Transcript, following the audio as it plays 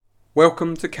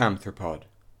Welcome to Camthropod,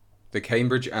 the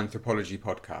Cambridge Anthropology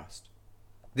podcast.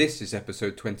 This is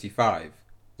episode 25,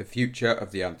 The Future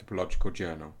of the Anthropological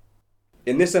Journal.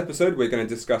 In this episode, we're going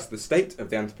to discuss the state of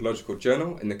the anthropological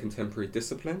journal in the contemporary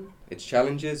discipline, its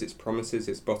challenges, its promises,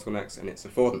 its bottlenecks, and its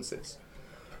affordances.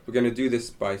 We're going to do this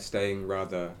by staying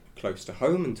rather close to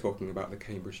home and talking about the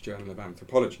Cambridge Journal of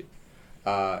Anthropology.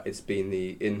 It's been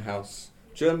the in-house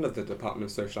journal of the Department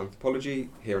of Social Anthropology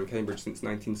here in Cambridge since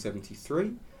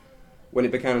 1973, when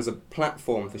it began as a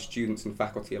platform for students and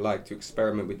faculty alike to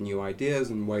experiment with new ideas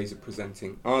and ways of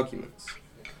presenting arguments.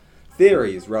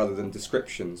 Theories rather than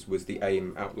descriptions was the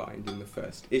aim outlined in the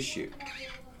first issue.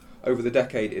 Over the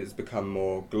decade, it has become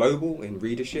more global in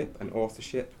readership and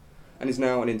authorship, and is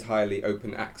now an entirely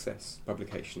open access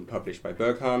publication published by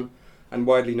Berghahn and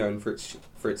widely known for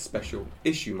its special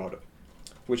issue model,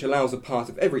 which allows a part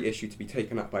of every issue to be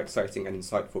taken up by exciting and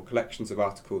insightful collections of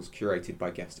articles curated by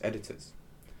guest editors.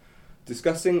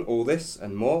 Discussing all this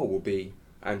and more will be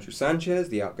Andrew Sanchez,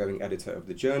 the outgoing editor of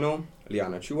the journal,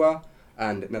 Liana Chua,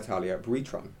 and Natalia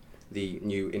Buitron, the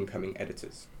new incoming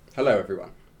editors. Hello,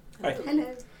 everyone. Hi.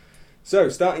 Hello. So,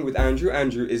 starting with Andrew.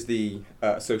 Andrew is the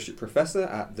Associate Professor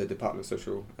at the Department of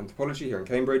Social Anthropology here in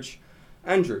Cambridge.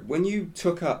 Andrew, when you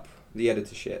took up the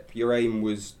editorship, your aim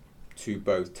was to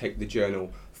both take the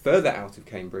journal further out of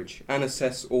Cambridge and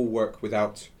assess all work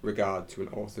without regard to an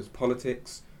author's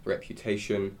politics,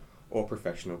 reputation, or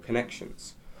professional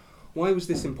connections. Why was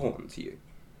this important to you?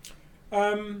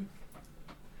 Over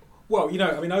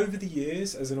the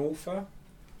years as an author,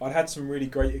 I'd had some really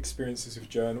great experiences with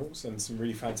journals and some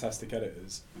really fantastic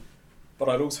editors, but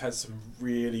I'd also had some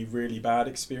really, really bad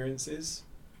experiences.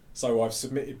 So I've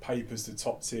submitted papers to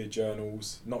top tier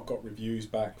journals, not got reviews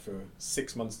back for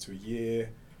 6 months to a year.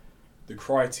 The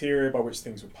criteria by which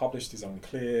things were published is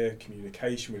unclear,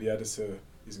 communication with the editor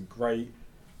isn't great,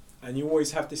 and you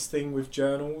always have this thing with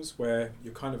journals where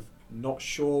you're kind of not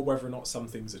sure whether or not some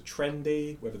things are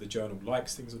trendy, whether the journal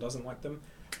likes things or doesn't like them.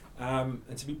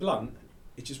 And to be blunt,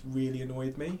 it just really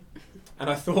annoyed me.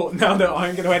 And I thought, now that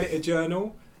I'm going to edit a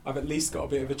journal, I've at least got a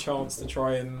bit of a chance to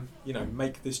try and,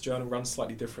 make this journal run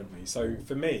slightly differently. So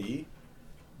for me,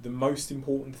 the most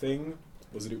important thing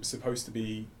was that it was supposed to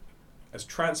be as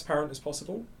transparent as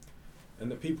possible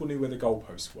and that people knew where the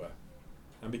goalposts were.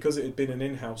 And because it had been an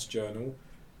in-house journal,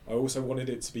 I also wanted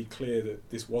it to be clear that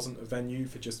this wasn't a venue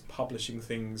for just publishing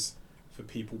things for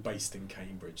people based in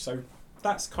Cambridge. So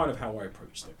that's kind of how I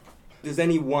approached it. Does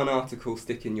any one article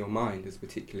stick in your mind as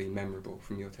particularly memorable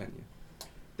from your tenure?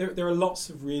 There are lots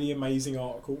of really amazing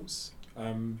articles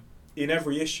in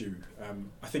every issue.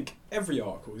 I think every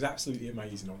article is absolutely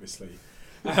amazing, obviously.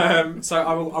 So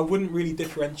I wouldn't really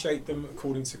differentiate them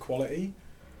according to quality,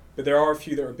 but there are a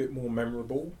few that are a bit more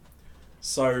memorable.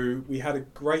 So we had a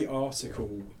great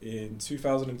article in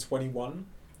 2021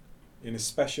 in a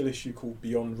special issue called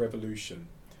Beyond Revolution.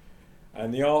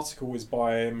 And the article was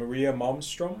by Maria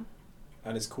Malmström,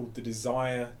 and it's called The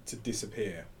Desire to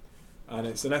Disappear. And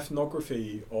it's an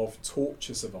ethnography of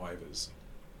torture survivors.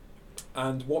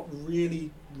 And what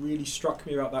really, really struck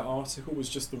me about that article was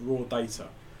just the raw data.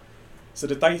 So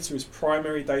the data is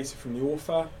primary data from the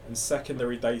author and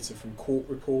secondary data from court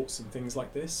reports and things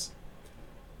like this.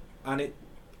 And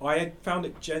I had found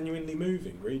it genuinely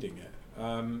moving reading it.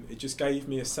 It just gave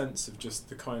me a sense of just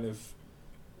the kind of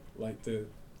like the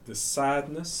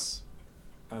sadness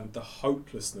and the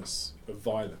hopelessness of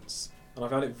violence. And I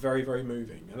found it very, very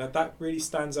moving. And that really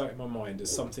stands out in my mind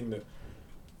as something that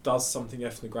does something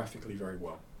ethnographically very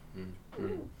well.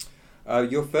 Mm-hmm.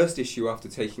 Your first issue after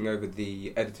taking over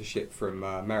the editorship from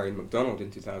Marion MacDonald in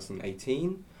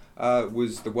 2018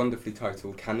 was the wonderfully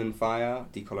titled Cannon Fire,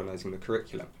 Decolonising the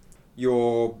Curriculum.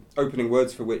 Your opening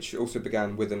words for which also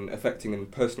began with an affecting and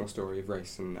personal story of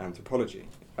race and anthropology.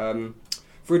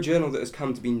 For a journal that has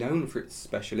come to be known for its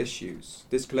special issues,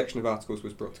 this collection of articles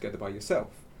was brought together by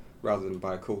yourself, rather than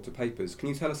by a call to papers. Can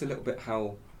you tell us a little bit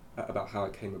about how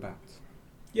it came about?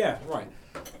 Yeah, right.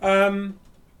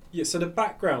 So the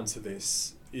background to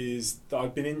this is that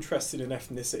I've been interested in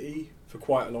ethnicity for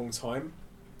quite a long time.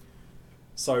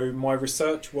 So my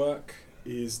research work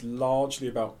is largely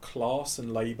about class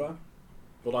and labour,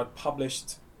 but I'd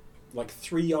published like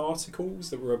 3 articles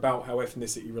that were about how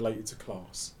ethnicity related to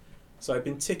class. So I'd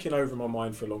been ticking over in my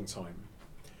mind for a long time.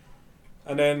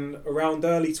 And then around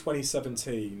early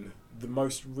 2017, the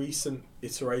most recent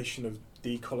iteration of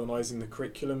decolonising the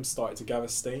curriculum started to gather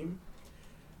steam,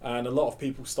 and a lot of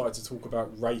people started to talk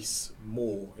about race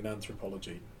more in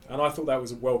anthropology. And I thought that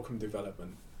was a welcome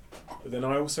development. But then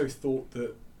I also thought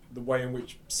that the way in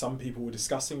which some people were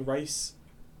discussing race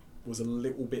was a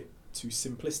little bit too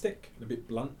simplistic and a bit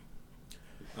blunt.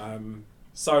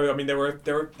 So, I mean, there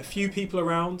were a few people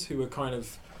around who were kind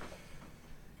of,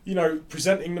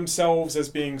 presenting themselves as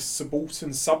being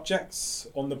subaltern subjects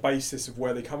on the basis of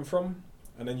where they come from.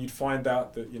 And then you'd find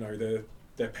out that,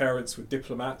 their parents were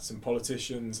diplomats and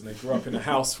politicians, and they grew up in a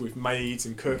house with maids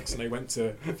and cooks, and they went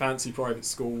to fancy private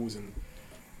schools, and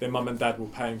their mum and dad were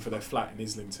paying for their flat in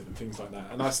Islington and things like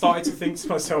that. And I started to think to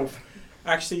myself,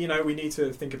 actually, we need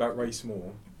to think about race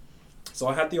more. So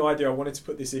I had the idea I wanted to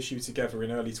put this issue together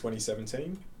in early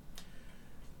 2017.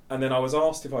 And then I was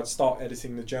asked if I'd start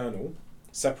editing the journal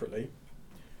separately.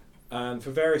 And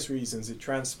for various reasons, it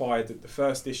transpired that the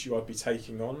first issue I'd be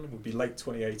taking on would be late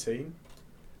 2018.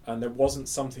 And there wasn't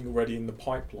something already in the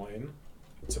pipeline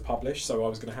to publish. So I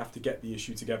was going to have to get the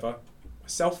issue together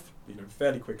myself,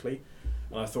 fairly quickly.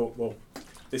 And I thought, well,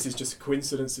 this is just a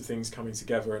coincidence of things coming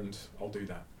together, and I'll do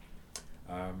that.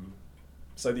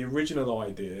 So the original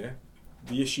idea,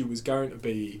 the issue was going to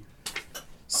be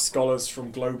scholars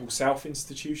from Global South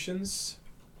institutions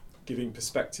giving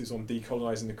perspectives on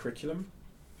decolonising the curriculum.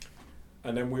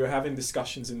 And then we were having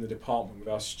discussions in the department with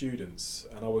our students,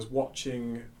 and I was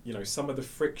watching, some of the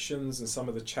frictions and some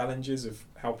of the challenges of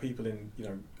how people in,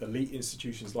 elite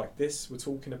institutions like this were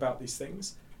talking about these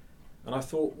things. And I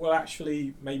thought, well,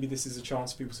 actually, maybe this is a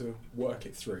chance for people to work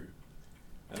it through.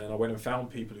 And then I went and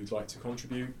found people who'd like to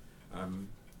contribute.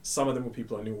 Some of them were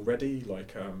people I knew already,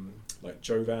 like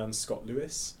Jovan Scott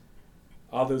Lewis.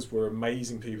 Others were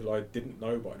amazing people I didn't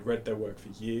know, but I'd read their work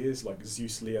for years, like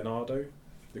Zeus Leonardo,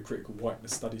 the critical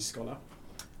whiteness studies scholar.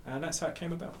 And that's how it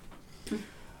came about.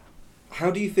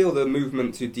 How do you feel the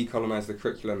movement to decolonise the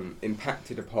curriculum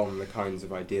impacted upon the kinds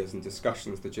of ideas and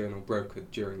discussions the journal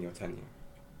brokered during your tenure?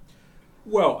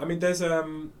 Well, I mean, there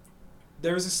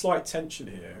is a slight tension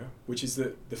here, which is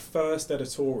that the first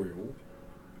editorial,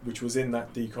 which was in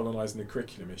that decolonising the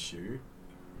curriculum issue,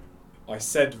 I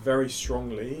said very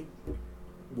strongly,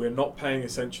 we're not paying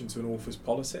attention to an author's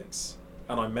politics,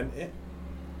 and I meant it.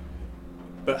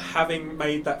 But having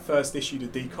made that first issue the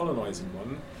decolonising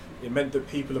one, it meant that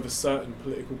people of a certain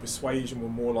political persuasion were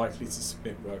more likely to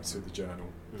submit work to the journal.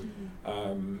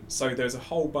 Mm-hmm. So there's a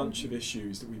whole bunch of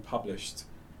issues that we published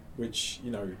which,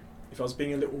 if I was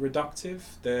being a little reductive,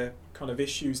 they're kind of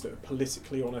issues that are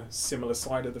politically on a similar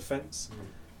side of the fence. Mm.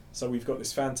 So we've got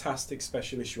this fantastic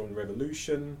special issue on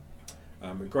revolution,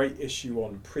 a great issue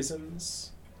on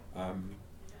prisons, an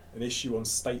issue on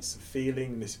states of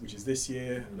feeling, which is this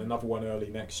year, and another one early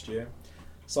next year.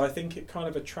 So I think it kind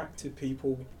of attracted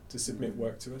people to submit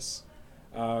work to us.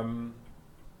 But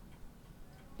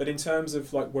in terms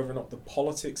of whether or not the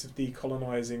politics of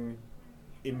decolonising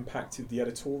impacted the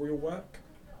editorial work,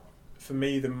 for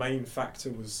me the main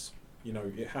factor was,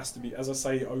 it has to be, as I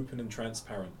say, open and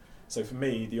transparent. So for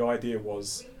me, the idea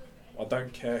was, I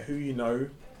don't care who you know,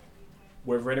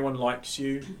 whether anyone likes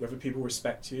you, whether people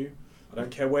respect you, I don't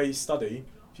care where you study,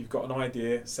 if you've got an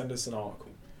idea, send us an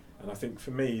article. And I think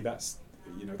for me, that's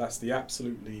the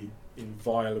absolutely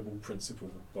inviolable principle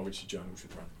by which the journal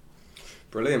should run.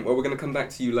 Brilliant. Well, we're going to come back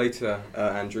to you later,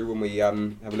 Andrew, when we have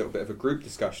a little bit of a group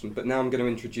discussion. But now I'm going to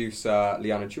introduce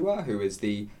Liana Chua, who is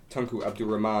the Tunku Abdul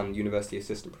Rahman University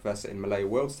Assistant Professor in Malay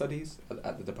World Studies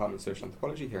at the Department of Social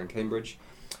Anthropology here in Cambridge.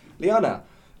 Liana,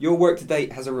 your work to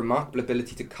date has a remarkable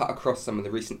ability to cut across some of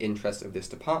the recent interests of this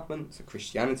department, so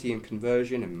Christianity and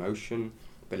conversion, emotion,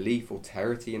 belief,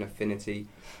 alterity and affinity,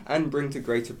 and bring to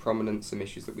greater prominence some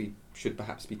issues that we should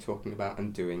perhaps be talking about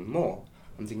and doing more.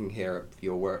 I'm thinking here of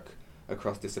your work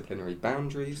across disciplinary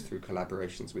boundaries through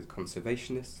collaborations with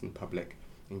conservationists and public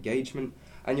engagement,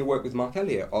 and your work with Mark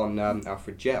Elliott on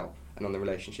Alfred Gell and on the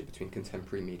relationship between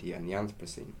contemporary media and the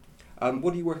Anthropocene.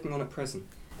 What are you working on at present?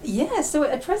 Yeah, so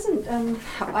at present,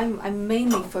 I'm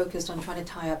mainly focused on trying to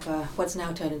tie up what's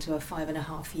now turned into a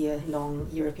 5.5-year-long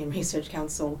European Research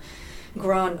Council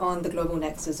grant on the global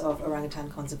nexus of orangutan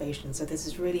conservation. So this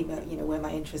is really where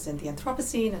my interest in the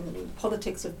Anthropocene and the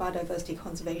politics of biodiversity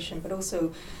conservation, but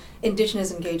also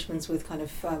indigenous engagements with kind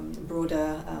of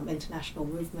broader international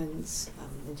movements,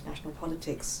 international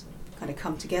politics kind of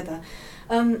come together.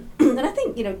 And I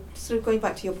think, sort of going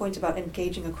back to your point about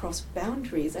engaging across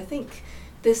boundaries, I think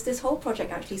this whole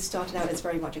project actually started out as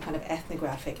very much a kind of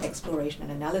ethnographic exploration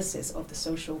and analysis of the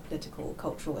social, political,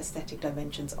 cultural, aesthetic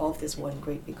dimensions of this one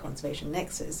great big conservation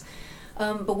nexus.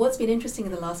 But what's been interesting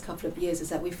in the last couple of years is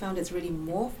that we found it's really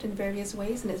morphed in various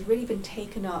ways, and it's really been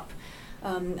taken up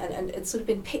and it's sort of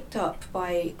been picked up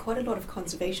by quite a lot of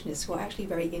conservationists who are actually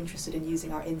very interested in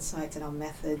using our insights and our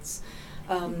methods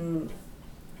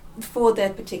for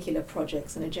their particular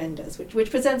projects and agendas, which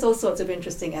presents all sorts of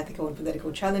interesting ethical and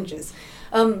political challenges.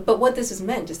 But what this has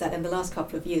meant is that in the last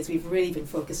couple of years, we've really been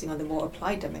focusing on the more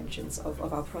applied dimensions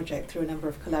of our project through a number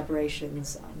of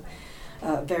collaborations,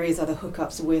 various other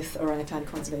hookups with orangutan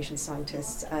conservation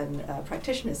scientists and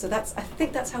practitioners. So I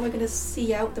think that's how we're going to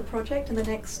see out the project in the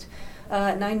next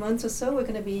 9 months or so. We're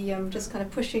going to be just kind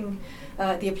of pushing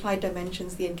the applied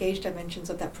dimensions, the engaged dimensions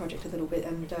of that project a little bit,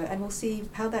 and we'll see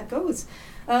how that goes.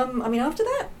 After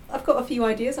that, I've got a few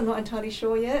ideas. I'm not entirely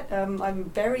sure yet. I'm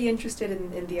very interested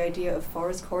in the idea of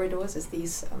forest corridors as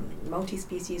these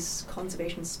multi-species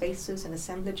conservation spaces and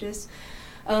assemblages.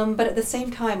 But at the same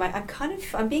time,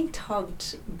 I'm being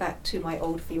tugged back to my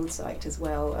old field site as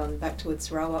well, back towards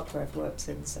Sarawak, where I've worked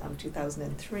since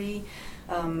 2003,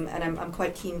 and I'm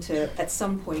quite keen to at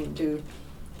some point do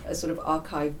a sort of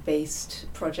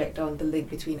archive-based project on the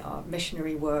link between our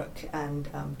missionary work and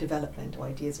development, or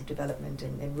ideas of development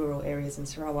in rural areas in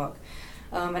Sarawak.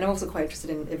 And I'm also quite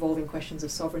interested in evolving questions of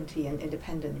sovereignty and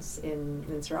independence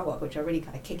in Sarawak, which are really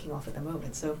kind of kicking off at the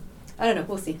moment. So I don't know,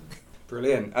 we'll see.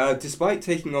 Brilliant. Despite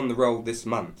taking on the role this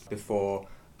month before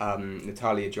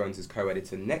Natalia joins as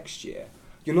co-editor next year,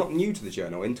 you're not new to the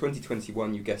journal. In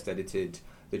 2021, you guest edited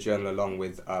the journal along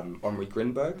with Omri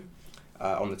Grinberg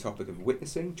on the topic of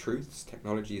witnessing, truths,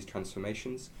 technologies,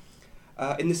 transformations.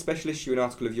 In this special issue, an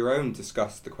article of your own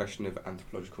discussed the question of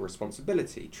anthropological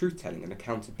responsibility, truth-telling and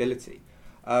accountability.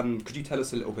 Could you tell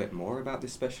us a little bit more about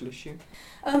this special issue?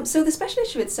 So the special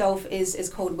issue itself is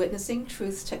called Witnessing,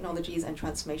 Truths, Technologies and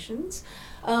Transformations,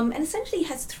 and essentially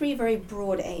has three very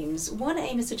broad aims. One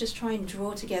aim is to just try and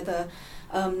draw together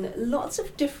lots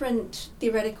of different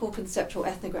theoretical, conceptual,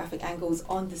 ethnographic angles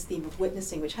on this theme of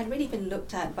witnessing, which had really been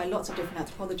looked at by lots of different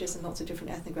anthropologists in lots of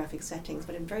different ethnographic settings,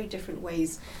 but in very different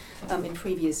ways in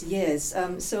previous years.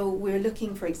 So we're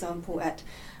looking, for example, at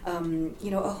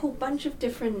a whole bunch of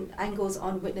different angles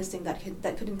on witnessing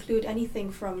that could include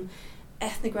anything from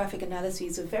ethnographic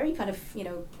analyses of very kind of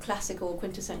classical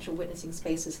quintessential witnessing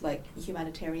spaces like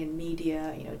humanitarian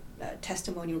media,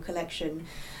 testimonial collection,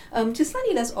 to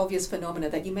slightly less obvious phenomena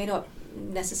that you may not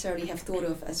necessarily have thought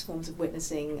of as forms of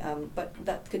witnessing, but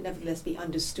that could nevertheless be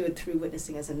understood through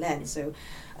witnessing as a lens. So,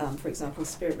 for example,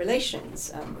 spirit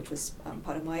relations, which was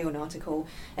part of my own article,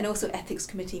 and also ethics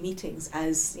committee meetings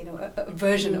as a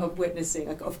version of witnessing,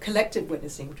 of collective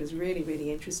witnessing, which was really,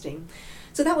 really interesting.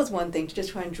 So that was one thing, to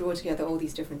just try and draw together all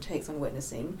these different takes on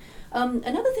witnessing.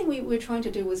 Another thing we were trying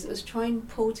to do was try and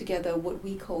pull together what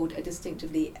we called a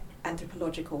distinctively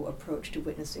anthropological approach to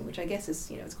witnessing, which I guess is,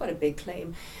 it's quite a big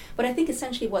claim. But I think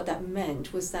essentially what that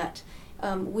meant was that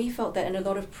we felt that in a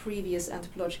lot of previous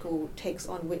anthropological takes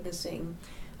on witnessing,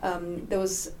 there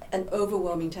was an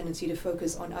overwhelming tendency to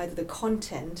focus on either the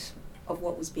content of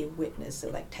what was being witnessed, so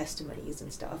like testimonies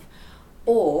and stuff,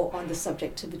 or on the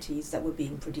subjectivities that were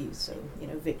being produced, so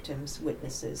victims,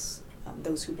 witnesses,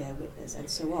 those who bear witness, and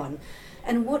so on.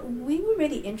 And what we were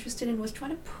really interested in was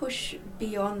trying to push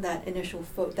beyond that initial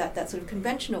that sort of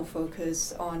conventional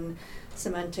focus on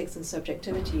semantics and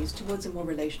subjectivities towards a more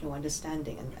relational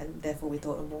understanding, and therefore we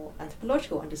thought a more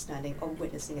anthropological understanding of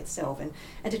witnessing itself,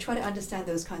 and to try to understand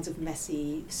those kinds of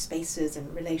messy spaces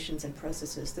and relations and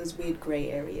processes, those weird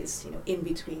grey areas, in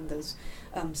between those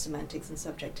semantics and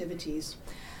subjectivities.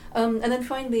 And then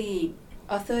finally,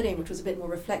 our third aim, which was a bit more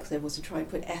reflexive, was to try and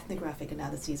put ethnographic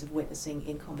analyses of witnessing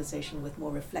in conversation with more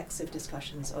reflexive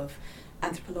discussions of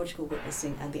anthropological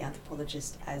witnessing and the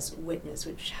anthropologist as witness,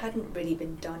 which hadn't really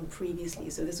been done previously.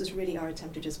 So this was really our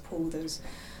attempt to just pull those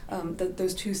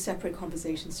two separate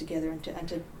conversations together and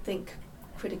to think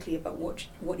critically about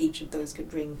what each of those could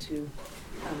bring to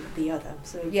the other.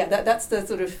 So yeah, that's the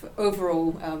sort of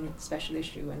overall special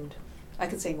issue, and I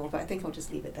could say more, but I think I'll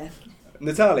just leave it there.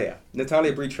 Natalia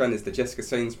Britren is the Jessica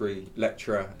Sainsbury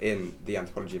Lecturer in the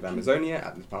Anthropology of Amazonia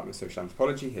at the Department of Social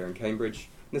Anthropology here in Cambridge.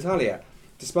 Natalia,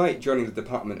 despite joining the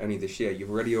department only this year, you've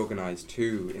already organised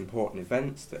two important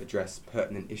events that address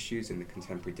pertinent issues in the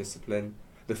contemporary discipline.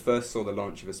 The first saw the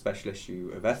launch of a special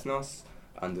issue of Ethnos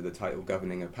under the title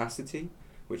Governing Opacity,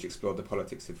 which explored the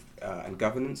politics of and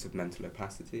governance of mental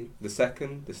opacity. The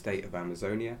second, The State of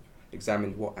Amazonia,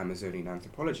 examined what Amazonian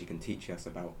anthropology can teach us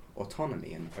about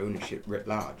autonomy and ownership writ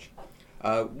large.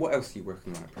 What else are you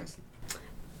working on at present?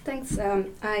 Thanks.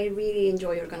 I really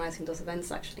enjoy organising those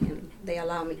events, actually, and they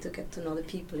allow me to get to know the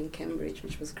people in Cambridge,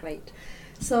 which was great.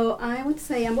 So I would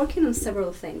say I'm working on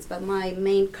several things, but my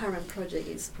main current project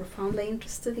is profoundly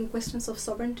interested in questions of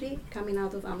sovereignty coming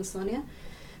out of Amazonia.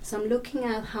 So I'm looking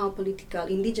at how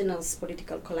indigenous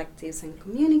political collectives and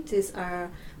communities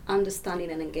are understanding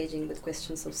and engaging with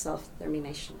questions of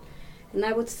self-determination. And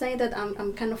I would say that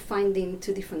I'm kind of finding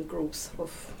two different groups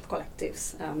of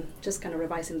collectives, just kind of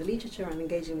revising the literature and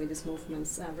engaging with these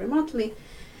movements remotely.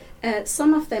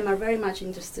 Some of them are very much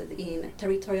interested in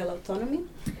territorial autonomy,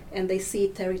 and they see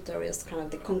territory as kind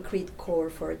of the concrete core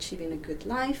for achieving a good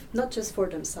life, not just for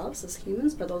themselves as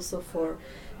humans, but also for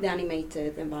the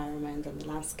animated environment and the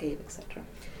landscape, etc.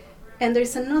 And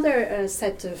there's another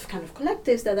set of kind of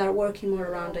collectives that are working more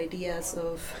around ideas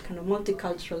of kind of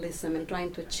multiculturalism and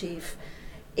trying to achieve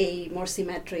a more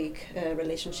symmetric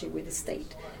relationship with the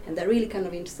state. And they're really kind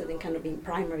of interested in kind of being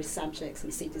primary subjects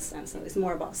and citizens. So it's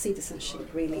more about citizenship,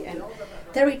 really. And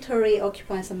territory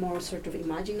occupies a more sort of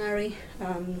imaginary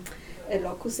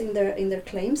locus in their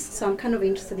claims. So I'm kind of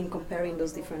interested in comparing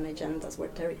those different agendas where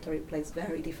territory plays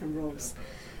very different roles.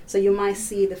 So you might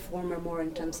see the former more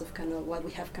in terms of kind of what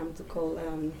we have come to call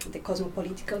the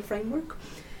cosmopolitical framework,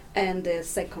 and the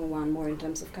second one more in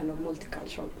terms of kind of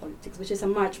multicultural politics, which is a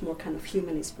much more kind of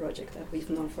humanist project that we've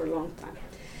known for a long time.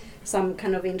 So I'm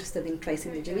kind of interested in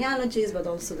tracing the genealogies, but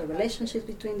also the relationships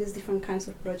between these different kinds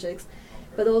of projects,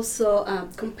 but also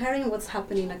comparing what's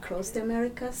happening across the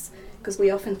Americas, because we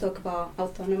often talk about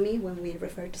autonomy when we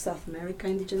refer to South America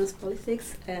indigenous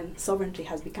politics, and sovereignty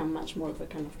has become much more of a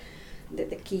kind of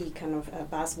the key kind of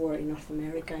buzzword in North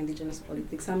America indigenous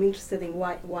politics. I'm interested in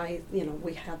why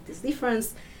we have this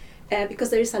difference, because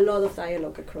there is a lot of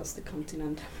dialogue across the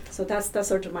continent. So that's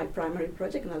sort of my primary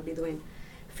project, and I'll be doing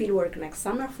fieldwork next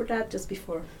summer for that, just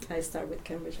before I start with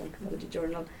Cambridge Anthropology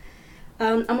Journal.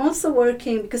 I'm also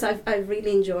working, because I've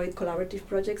really enjoyed collaborative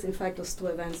projects. In fact, those two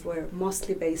events were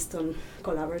mostly based on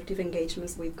collaborative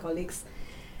engagements with colleagues,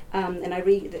 and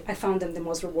I found them the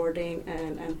most rewarding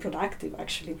and productive,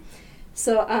 actually.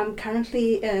 So I'm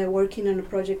currently working on a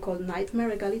project called Nightmare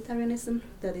Egalitarianism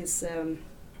that is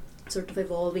sort of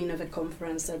evolving of a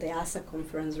conference, the ASA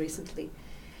conference recently,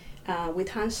 with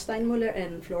Hans Steinmüller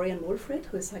and Florian Wulfried,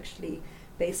 who is actually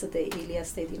based at the Ilias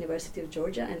State University of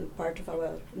Georgia and part of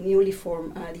our newly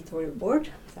formed editorial board.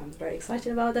 So I'm very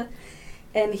excited about that.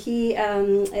 And he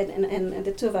and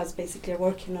the two of us basically are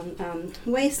working on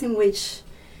ways in which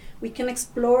we can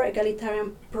explore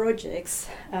egalitarian projects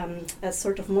as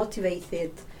sort of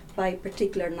motivated by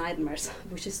particular nightmares,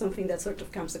 which is something that sort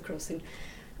of comes across in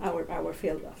our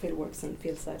fieldworks and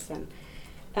field sites,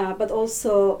 but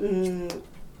also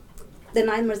the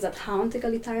nightmares that haunt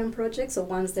egalitarian projects. So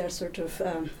once they're sort of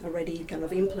already kind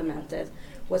of implemented,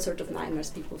 what sort of nightmares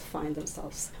people find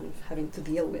themselves kind of having to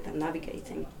deal with and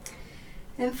navigating.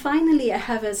 And finally, I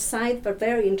have a side but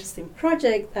very interesting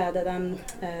project that I'm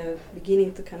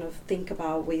beginning to kind of think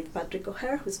about with Patrick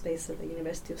O'Hare, who's based at the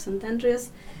University of St. Andrews,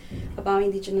 about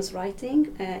indigenous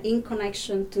writing in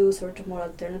connection to sort of more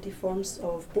alternative forms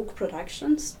of book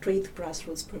production, street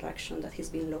grassroots production that he's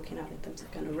been looking at in terms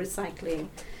of kind of recycling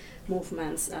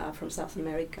movements from South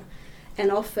America.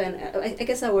 And often, I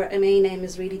guess our main aim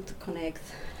is really to connect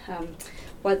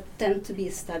what tend to be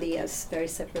studied as very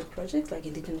separate projects, like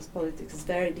indigenous politics, is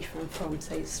very different from,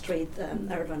 say, straight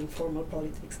urban informal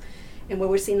politics. And where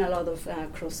we're seeing a lot of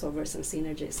crossovers and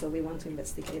synergies, so we want to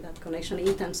investigate that connection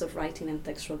in terms of writing and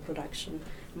textual production,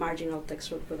 marginal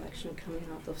textual production coming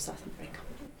out of South America.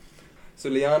 So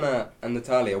Liana and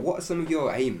Natalia, what are some of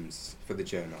your aims for the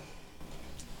journal?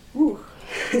 Ooh.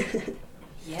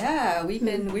 Yeah, we've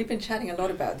been chatting a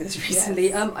lot about this recently.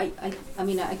 Yes. I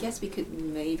mean, I guess we could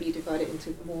maybe divide it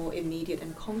into more immediate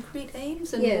and concrete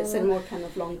aims, and and more kind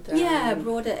of long term. Yeah,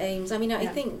 broader aims. I mean, I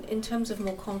Yeah. think in terms of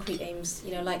more concrete aims,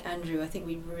 like Andrew, I think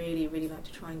we really like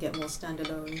to try and get more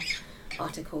standalone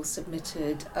articles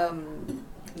submitted.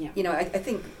 I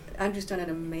think Andrew's done an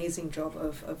amazing job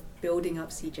of building up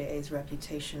CJA's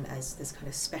reputation as this kind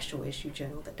of special issue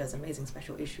journal that does amazing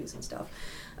special issues and stuff.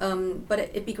 But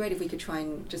it'd be great if we could try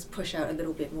and just push out a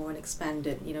little bit more and expand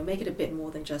it, make it a bit more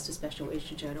than just a special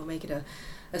issue journal, make it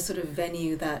a sort of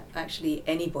venue that actually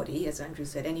anybody, as Andrew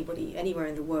said, anybody, anywhere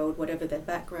in the world, whatever their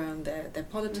background, their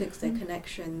politics, their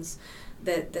connections,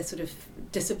 their sort of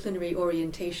disciplinary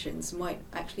orientations might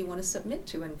actually want to submit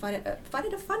to, and find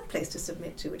it a fun place to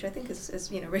submit to, which I think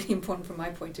is really important from my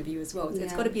point of view as well.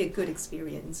 It's got to be a good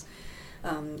experience.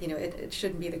 It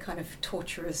shouldn't be the kind of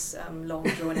torturous, long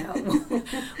drawn out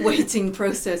waiting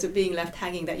process of being left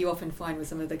hanging that you often find with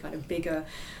some of the kind of bigger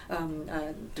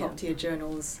top tier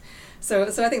journals. So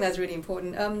I think that's really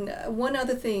important. One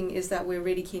other thing is that we're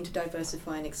really keen to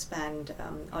diversify and expand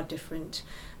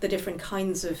the different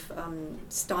kinds of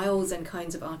styles and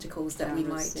kinds of articles that we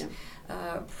might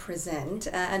present.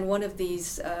 And one of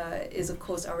these is, of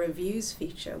course, our reviews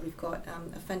feature. We've got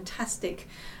a fantastic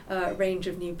range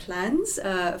of new plans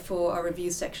for our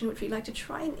reviews section, which we'd like to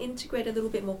try and integrate a little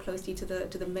bit more closely to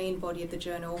the main body of the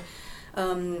journal.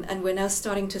 And we're now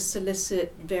starting to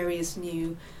solicit various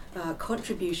new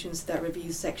contributions to that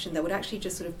review section that would actually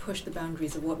just sort of push the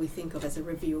boundaries of what we think of as a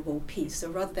reviewable piece. So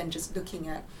rather than just looking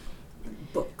at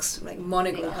books like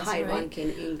monographs,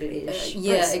 high-ranking English.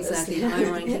 Yeah, exactly.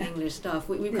 High-ranking English stuff.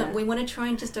 We want to try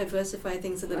and just diversify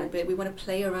things a little bit. We want to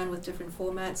play around with different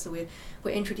formats. So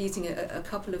we're introducing a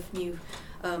couple of new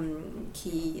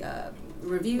key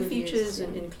reviews, features,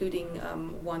 and including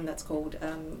one that's called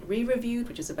Re-Reviewed,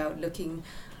 which is about looking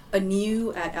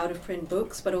anew at out-of-print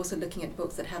books, but also looking at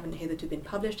books that haven't hitherto been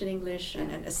published in English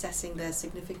and assessing their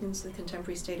significance in the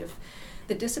contemporary state of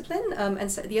the discipline. And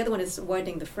so the other one is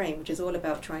Widening the Frame, which is all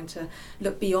about trying to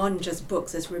look beyond just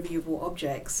books as reviewable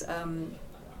objects, and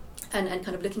kind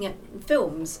of looking at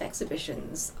films,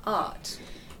 exhibitions, art.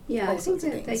 Yeah, I think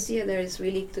the idea there is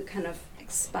really to kind of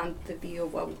expand the view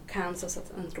of what counts as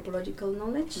anthropological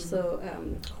knowledge. So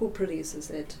who produces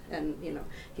it, and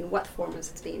in what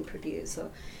forms it's being produced.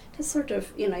 So just sort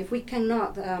of if we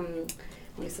cannot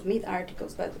only submit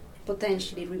articles, but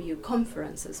potentially review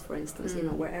conferences, for instance,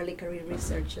 where early career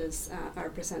researchers are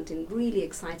presenting really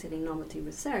exciting, innovative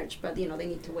research, but they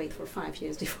need to wait for 5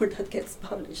 years before that gets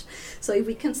published. So if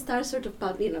we can start sort of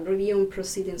reviewing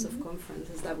proceedings of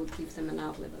conferences, that would give them an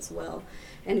outlet as well,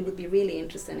 and it would be really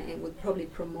interesting and would probably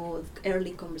promote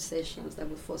early conversations that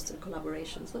would foster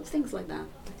collaboration. So things like that,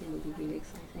 I think, would be really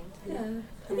exciting.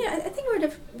 I think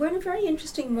we're in a very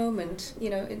interesting moment.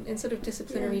 In sort of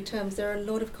disciplinary terms, there are a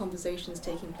lot of conversations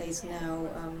taking place now.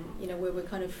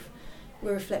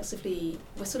 Where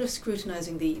we're sort of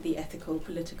scrutinizing the ethical,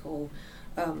 political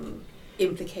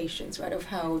implications, right, of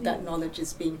how that knowledge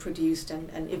is being produced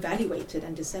and evaluated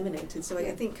and disseminated. So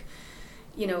I think,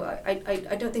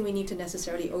 I don't think we need to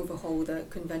necessarily overhaul the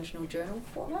conventional journal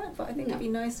format, but I think it'd be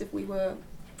nice if we were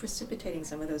precipitating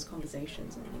some of those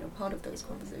conversations and part of those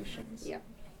conversations.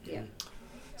 Yeah.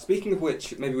 Speaking of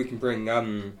which, maybe we can bring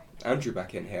Andrew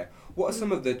back in here. What are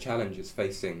some of the challenges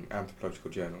facing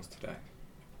anthropological journals today?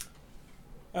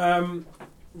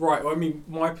 Right. Well, I mean,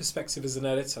 my perspective as an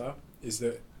editor is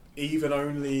that even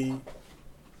only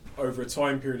over a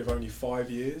time period of only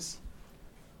 5 years,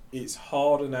 it's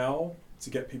harder now to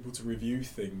get people to review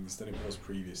things than it was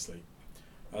previously.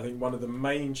 I think one of the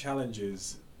main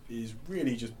challenges is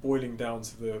really just boiling down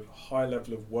to the high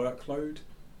level of workload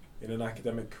in an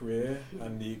academic career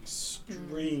and the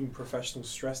extreme professional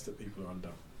stress that people are under.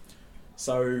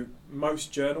 So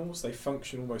most journals, they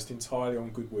function almost entirely on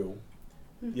goodwill.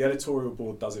 The editorial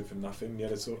board does it for nothing, the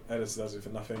editor does it for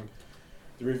nothing,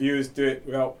 the reviewers do it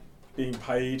without being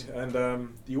paid, and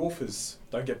the authors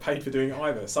don't get paid for doing it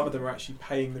either. Some of them are actually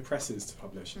paying the presses to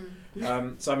publish.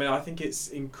 So I mean, I think it's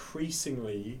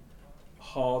increasingly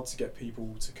hard to get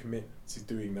people to commit to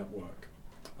doing that work.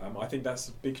 I think that's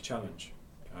a big challenge.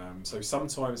 So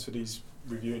sometimes for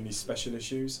reviewing these special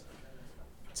issues,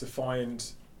 to find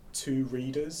 2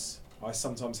 readers, I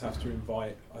sometimes have to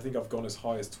invite, I think I've gone as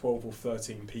high as 12 or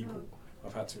 13 people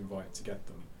I've had to invite to get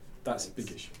them. That's a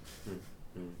big issue.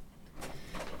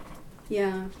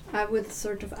 Yeah, I would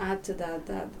sort of add to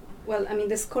that well, I mean,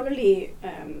 the scholarly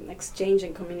exchange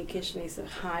and communication is a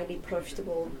highly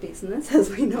profitable business, as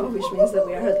we know, which means that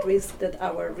we are at risk that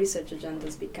our research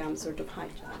agendas become sort of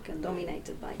hijacked and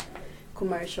dominated by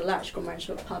large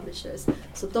commercial publishers.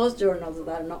 So those journals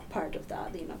that are not part of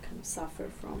that, kind of suffer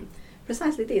from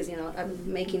precisely this,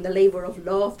 making the labor of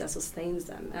love that sustains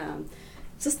them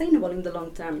sustainable in the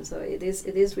long term. So it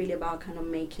is really about kind of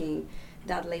making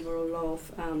that labor of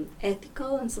love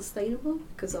ethical and sustainable,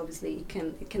 because obviously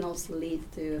it can also lead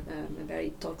to a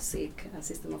very toxic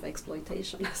system of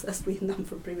exploitation, as we've known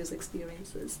from previous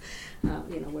experiences,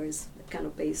 where it's kind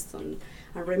of based on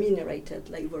unremunerated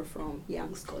labor from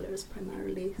young scholars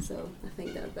primarily. So I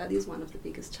think that is one of the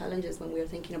biggest challenges when we are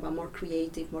thinking about more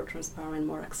creative, more transparent,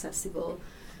 more accessible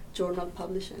journal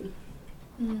publishing.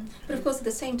 But of course, at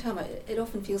the same time, it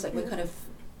often feels like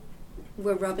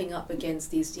we're rubbing up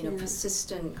against these,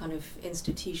 persistent kind of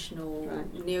institutional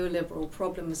neoliberal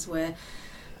problems where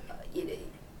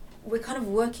we're kind of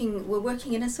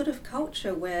working in a sort of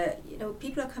culture where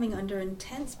people are coming under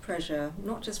intense pressure,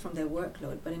 not just from their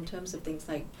workload, but in terms of things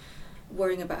like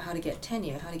worrying about how to get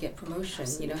tenure, how to get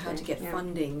promotion, how to get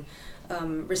funding,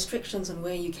 restrictions on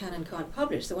where you can and can't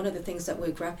publish. So one of the things that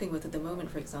we're grappling with at the moment,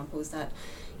 for example, is that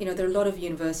there are a lot of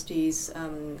universities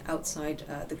outside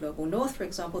the global north, for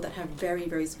example, that have very,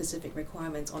 very specific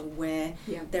requirements on where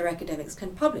their academics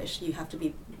can publish. You have to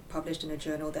be published in a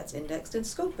journal that's indexed in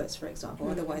Scopus, for example,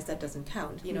 otherwise that doesn't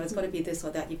count. It's got to be this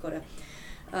or that. You've got to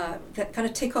kind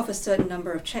of tick off a certain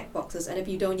number of checkboxes, and if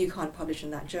you don't, you can't publish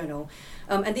in that journal.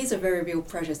 And these are very real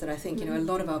pressures that I think a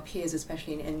lot of our peers,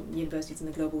 especially in universities in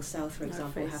the global south, for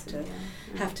example,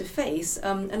 have to face.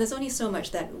 And there's only so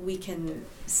much that we can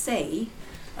say.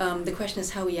 The question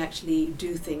is how we actually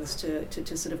do things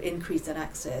to sort of increase that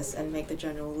access and make the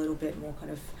journal a little bit more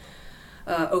kind of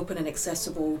open and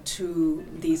accessible to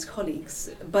these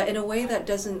colleagues, but in a way that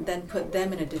doesn't then put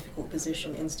them in a difficult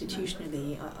position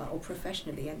institutionally or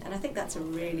professionally. And I think that's a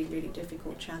really, really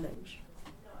difficult challenge.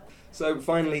 So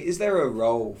finally, is there a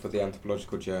role for the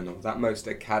Anthropological Journal, that most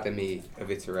academy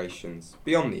of iterations,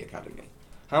 beyond the academy?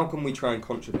 How can we try and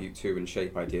contribute to and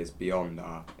shape ideas beyond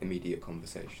our immediate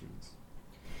conversations?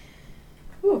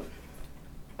 Ooh.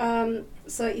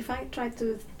 So if I try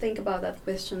to think about that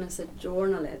question as a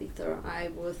journal editor, I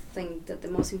would think that the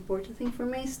most important thing for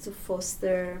me is to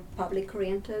foster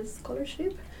public-oriented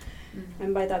scholarship. Mm-hmm.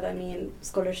 And by that I mean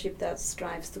scholarship that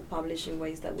strives to publish in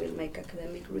ways that will make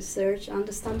academic research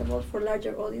understandable for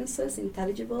larger audiences,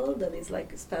 intelligible, that is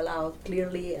like spell out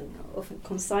clearly and often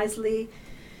concisely,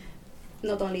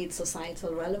 not only its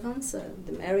societal relevance,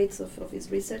 the merits of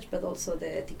his research, but also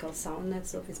the ethical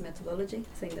soundness of his methodology.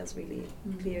 I think that's really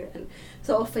clear. And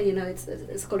so often, it's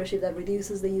a scholarship that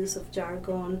reduces the use of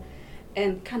jargon,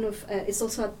 and kind of it's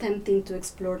also attempting to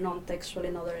explore non-textual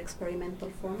and other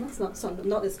experimental formats,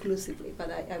 not exclusively, but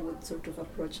I would sort of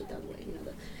approach it that way,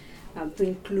 to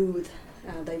include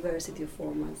diversity of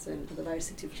formats and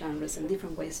diversity of genres and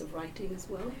different ways of writing as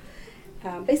well.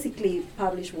 Basically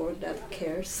publish work that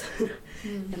cares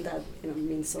and that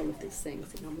means all of these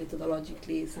things,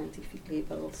 methodologically, scientifically,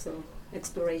 but also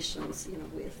explorations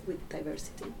with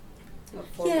diversity.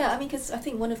 Yeah, I mean, because I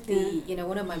think one of the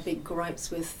one of my big gripes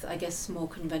with, I guess, more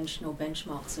conventional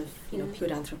benchmarks of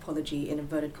pure anthropology in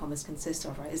inverted commas consists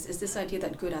of, right, is this idea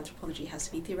that good anthropology has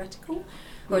to be theoretical,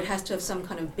 or it has to have some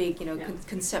kind of big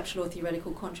conceptual or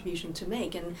theoretical contribution to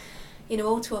make. And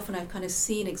all too often I've kind of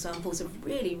seen examples of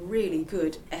really, really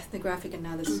good ethnographic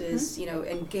analysis,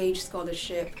 engaged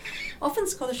scholarship, often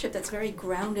scholarship that's very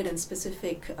grounded in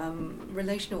specific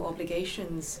relational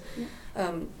obligations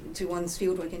to one's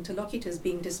fieldwork interlocutors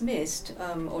being dismissed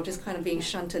or just kind of being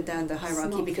shunted down the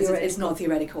hierarchy because it's not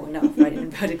theoretical enough, right, in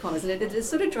inverted commas. And it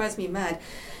sort of drives me mad.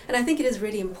 And I think it is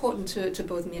really important to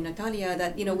both me and Natalia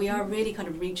that, we are really kind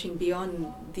of reaching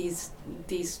beyond these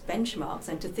benchmarks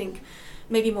and to think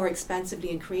maybe more expansively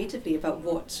and creatively about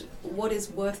what is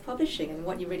worth publishing and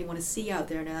what you really want to see out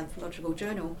there in an anthropological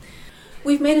journal.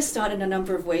 We've made a start in a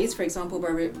number of ways, for example,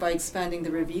 by expanding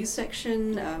the review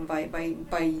section, by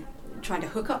trying to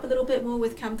hook up a little bit more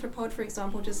with Camthropod, for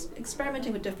example, just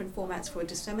experimenting with different formats for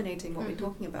disseminating what we're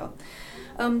talking about.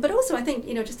 But also, I think,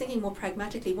 just thinking more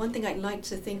pragmatically, one thing I'd like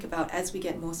to think about as we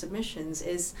get more submissions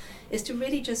is to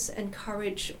really just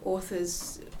encourage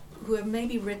authors who have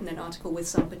maybe written an article with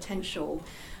some potential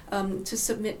to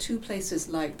submit to places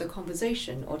like The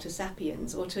Conversation or to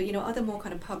Sapiens or to other more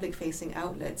kind of public-facing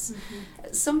outlets.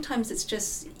 Mm-hmm. Sometimes it's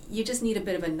just you just need a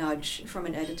bit of a nudge from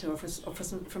an editor or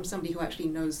from somebody who actually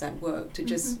knows that work to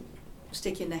just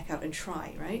stick your neck out and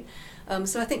try, right?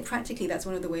 So I think practically that's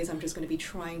one of the ways I'm just going to be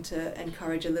trying to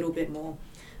encourage a little bit more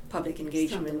public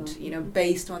engagement,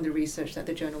 based on the research that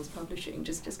the journal's publishing.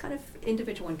 Just kind of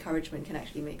individual encouragement can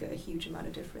actually make a huge amount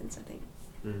of difference, I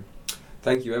think.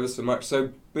 Thank you ever so much.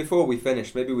 So before we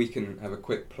finish, maybe we can have a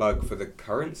quick plug for the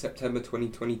current September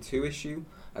 2022 issue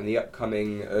and the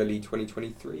upcoming early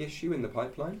 2023 issue in the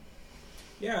pipeline.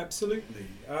 Yeah, absolutely.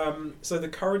 So the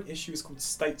current issue is called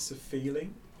States of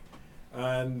Feeling,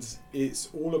 and it's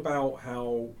all about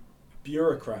how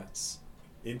bureaucrats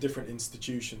in different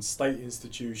institutions, state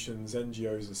institutions,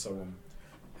 NGOs and so on,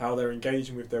 how they're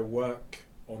engaging with their work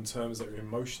on terms that are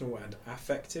emotional and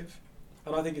affective.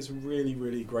 And I think it's a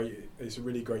really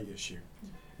great issue.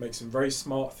 Makes some very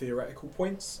smart theoretical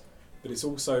points, but it's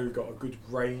also got a good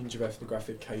range of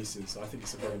ethnographic cases. I think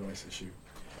it's a very nice issue.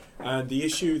 And the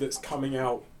issue that's coming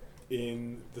out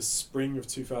in the spring of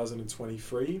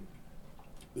 2023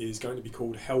 is going to be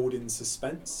called Held in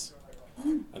Suspense.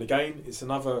 And again, it's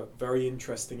another very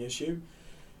interesting issue.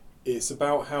 It's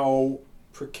about how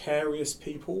precarious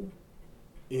people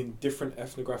in different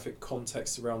ethnographic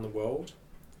contexts around the world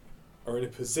are in a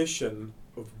position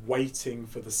of waiting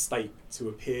for the state to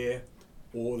appear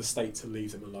or the state to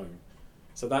leave them alone.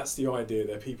 So that's the idea.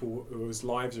 They're people whose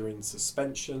lives are in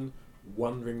suspension,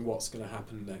 wondering what's going to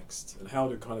happen next, and how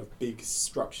do kind of big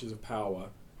structures of power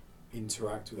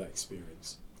interact with that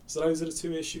experience. So those are the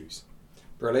two issues.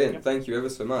 Brilliant, Thank you ever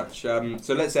so much.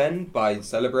 So let's end by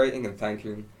celebrating and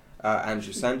thanking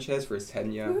Andrew Sanchez for his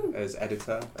tenure as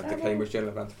editor of the Cambridge Journal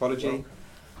of Anthropology.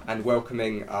 and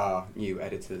welcoming our new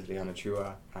editors, Liana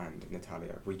Chua and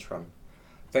Natalia Rietron.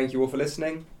 Thank you all for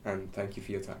listening, and thank you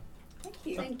for your time. Thank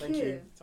you. Thank Thank you. you.